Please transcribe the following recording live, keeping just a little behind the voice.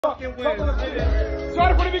fucking Wims, nigga.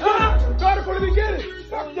 Started from the beginning. Started from the beginning.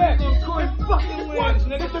 Fuck that. Fucking What? Wims,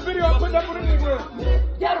 nigga. This the video I put up on the gram.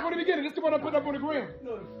 Started from the beginning. This is the one I put up on the gram.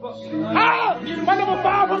 Ah! My number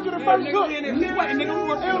 501st hook.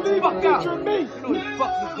 LD featuring me. You know what the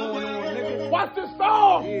fuck is going on, nigga. Watch this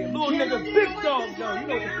song. Yeah, little nigga, big dog, yo. You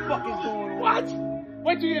know what the fuck is going on. What?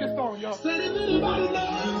 Wait till you hear the song, y'all.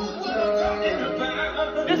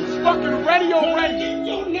 This is fucking radio ready.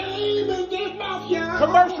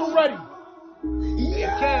 Commercial ready. Hey,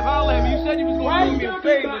 Kev, holla at me. You said you was gonna do me a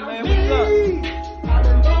favor, man. What's up? I've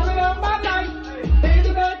been rolling up my life,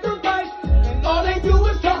 baby, back to fight, and all they do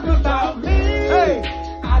is talk about me. Hey,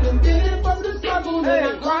 I done did it from the struggle, and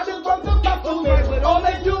I cried it from the muscle, but all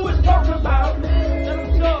they do is talk about me. I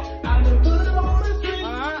done put it on the street,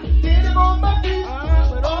 did it on my feet,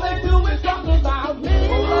 but all they do is talk about me. I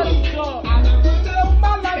done did it on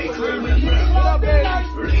my life,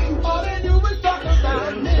 all they do is talk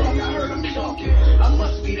about me. I heard them talking. I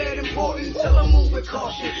must be that important. Tell them move with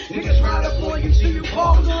caution. Niggas ride up on you till you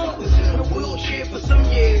park. I was in a wheelchair for some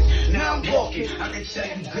years. Now I'm walking. I can tell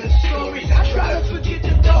you good stories. I try to forget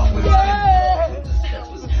the dark ones.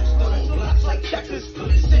 Stood on blocks like checkers.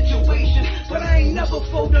 Put in situations, but I ain't never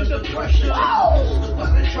fold under pressure. Stood by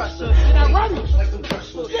the dresser. And I run like a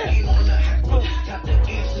wrestler. Ain't on the heckler. Got the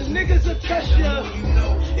answers. Niggas will test you. You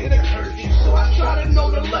know it can hurt you, so I try to know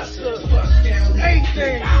the lesson. Bust down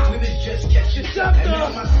anything. Women just catch your sucker. And now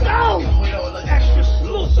my side come with all the extras.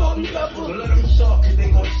 Little salt and pepper. Let them talk, cause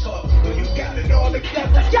they gon' talk. When you got it all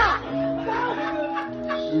together.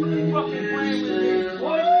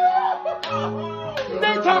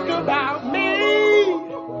 They talk about me.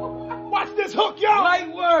 Watch this hook, y'all.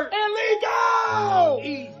 Light work. Illegal.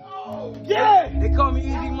 Easy. Yeah. They call me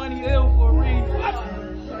Easy Money Ill for a reason.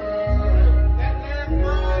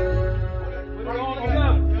 Put it all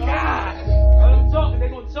together. God. Let them talk. They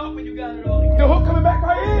gonna talk when you got it all together. The hook coming back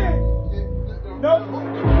right here. No.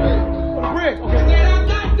 On the bridge. Okay. Then I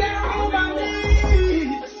got down on my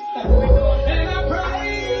knees. And I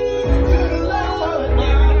prayed to the Lord.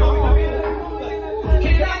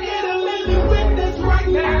 Can I get a living witness right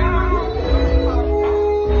now?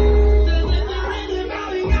 Is there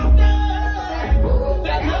anybody out there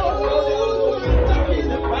that knows what I'm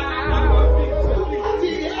talking about?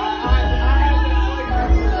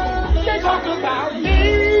 They talk about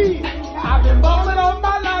me. I've been balling all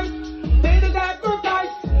my life. They done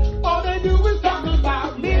sacrifice. All they do is talk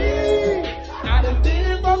about me. I done did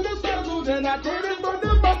it from the struggles and I did it from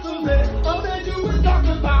the muscles. And all they do is talk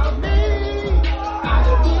about me. I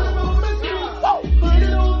done put it on the street, put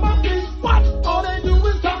it on my feet. What? All they do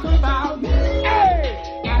is talk about me.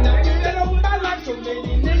 Hey, I done did it on my life. So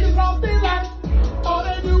many niggas lost their life. All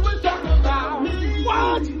they do is talk about me.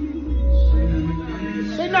 What?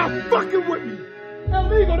 They not fucking with me.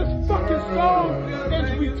 Illegal, this fucking song is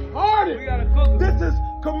retarded. We gotta cook it. This is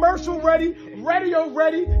commercial ready, radio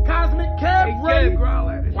ready, cosmic cab Hey, ready. Kev, growl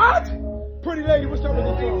at it. What? Pretty lady, what's up with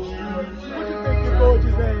this song? What you think, you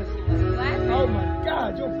gorgeous ass? Oh my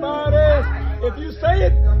God, your fine ass. If you say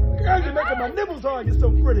it, girl, you're making my nipples hard. You're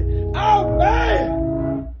so pretty. Oh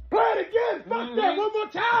man! Play it again. Fuck that. One more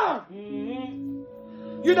time.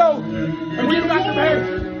 You know, and when you got some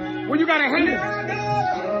hands, when you got a hand.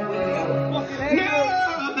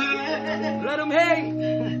 Let them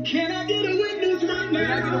hate. Can I get a witness right now?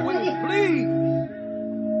 Can I get a witness, please?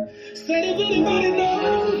 Say if anybody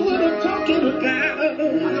knows what I'm talking about.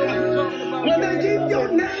 When they keep your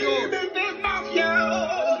name in their mouth, yo.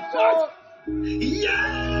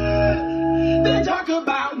 Yeah, they talk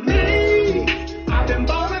about me. I've been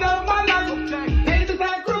balling all my life. Hate to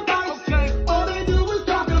sacrifice. All they do is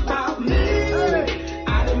talk about me.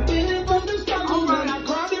 I done did it from the struggle and I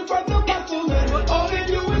cried it from the muscle. And all they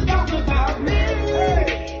do is talk about me.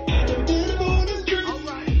 I done did it on the street,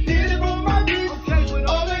 did it on my feet.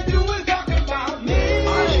 All they do is talk about me.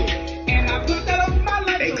 And I put that on my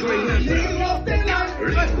life. They crazy. Lost their life.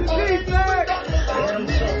 All they do is talk about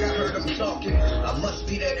me. I heard them talking. I must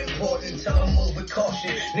be that important. Tell them move with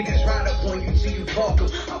caution. Niggas ride up on you till you park them.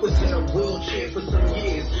 I was in a wheelchair for some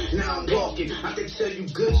years. Now I'm walking. I can tell you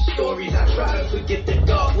good stories. I try to forget the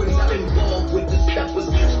dark ones. I'm involved with the steppers.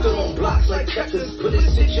 Stood on blocks like checkers. Put in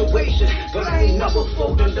situations, but I ain't never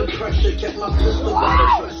fold under pressure. Kept my pistol by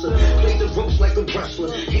the dresser. Played the ropes like a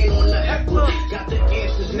wrestler. Hand on the heckler. Got the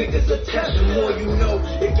answers. Niggas attest. The more you know,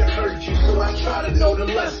 it can hurt you. So I try to know the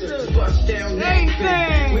lesson. Bust down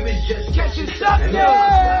anything. We was just catching something.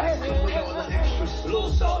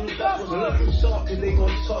 Little salt and pepper. Let them talk and they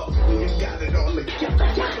gon' talk. When you got it all together.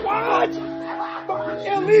 What?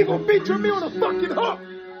 Fucking illegal featuring me on a fucking hook.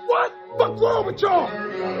 What? What's wrong with y'all?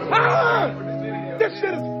 Ah! This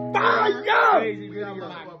shit is Fire! Crazy video.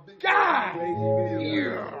 God! Crazy video.